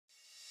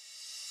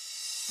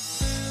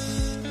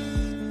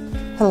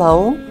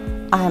Hello,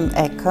 I'm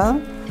Eka.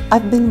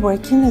 I've been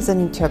working as an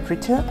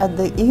interpreter at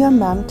the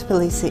EUMM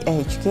Tbilisi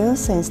HQ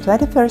since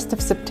 21st of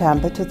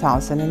September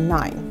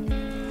 2009.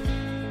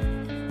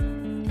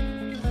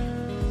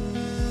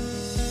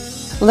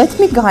 Let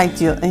me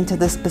guide you into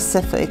the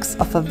specifics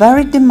of a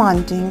very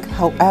demanding,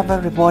 however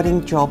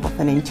rewarding job of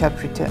an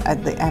interpreter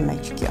at the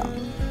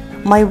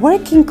MHQ. My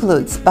work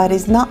includes, but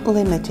is not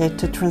limited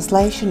to,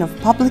 translation of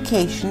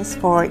publications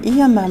for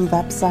EUMM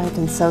website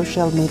and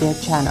social media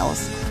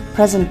channels,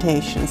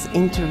 presentations,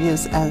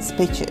 interviews and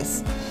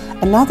speeches.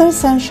 Another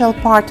essential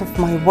part of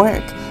my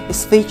work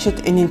is featured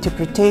in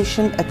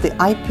interpretation at the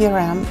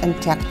IPRM and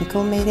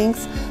technical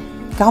meetings,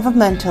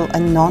 governmental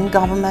and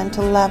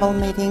non-governmental level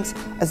meetings,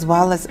 as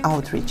well as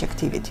outreach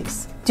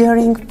activities.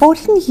 During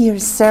 14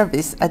 years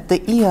service at the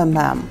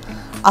EUMM,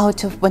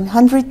 out of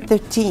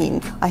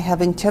 113, I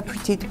have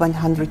interpreted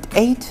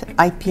 108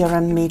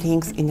 IPRM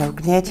meetings in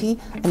Orgneti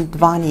and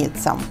Dvani at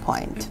some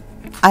point.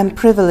 I'm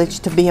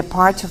privileged to be a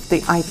part of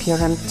the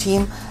IPRM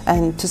team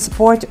and to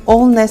support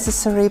all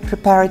necessary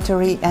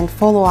preparatory and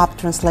follow-up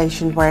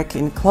translation work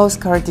in close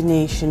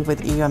coordination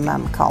with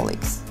EUMM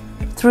colleagues.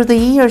 Through the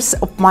years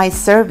of my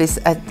service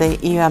at the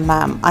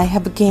EUMM, I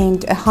have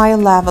gained a high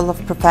level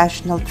of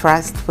professional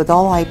trust with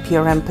all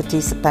IPRM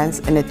participants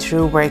in a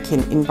true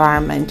working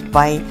environment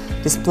by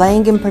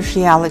displaying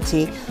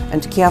impartiality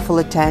and careful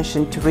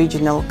attention to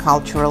regional,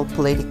 cultural,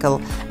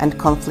 political and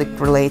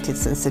conflict-related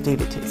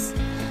sensitivities.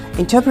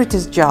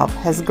 Interpreter's job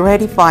has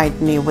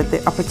gratified me with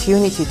the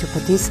opportunity to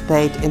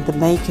participate in the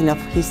making of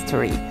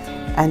history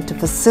and to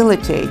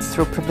facilitate,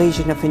 through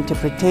provision of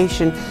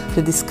interpretation,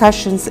 the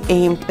discussions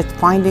aimed at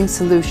finding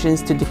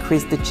solutions to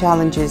decrease the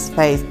challenges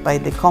faced by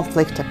the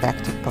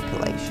conflict-affected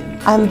population.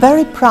 I am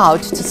very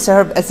proud to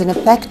serve as an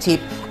effective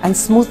and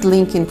smooth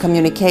link in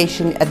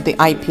communication at the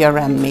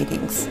IPRM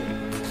meetings.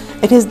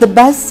 It is the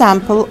best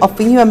sample of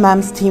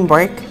EUMM's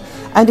teamwork,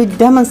 and it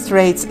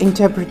demonstrates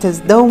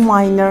interpreters' though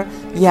minor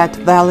yet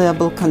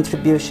valuable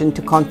contribution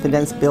to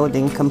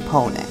confidence-building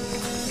component.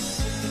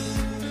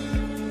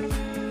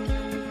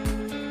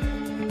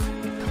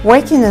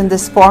 Working in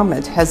this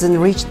format has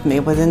enriched me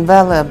with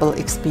invaluable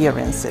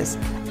experiences,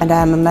 and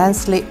I am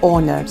immensely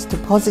honored to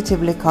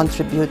positively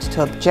contribute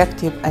to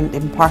objective and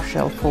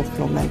impartial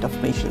fulfillment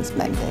of mission's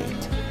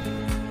mandate.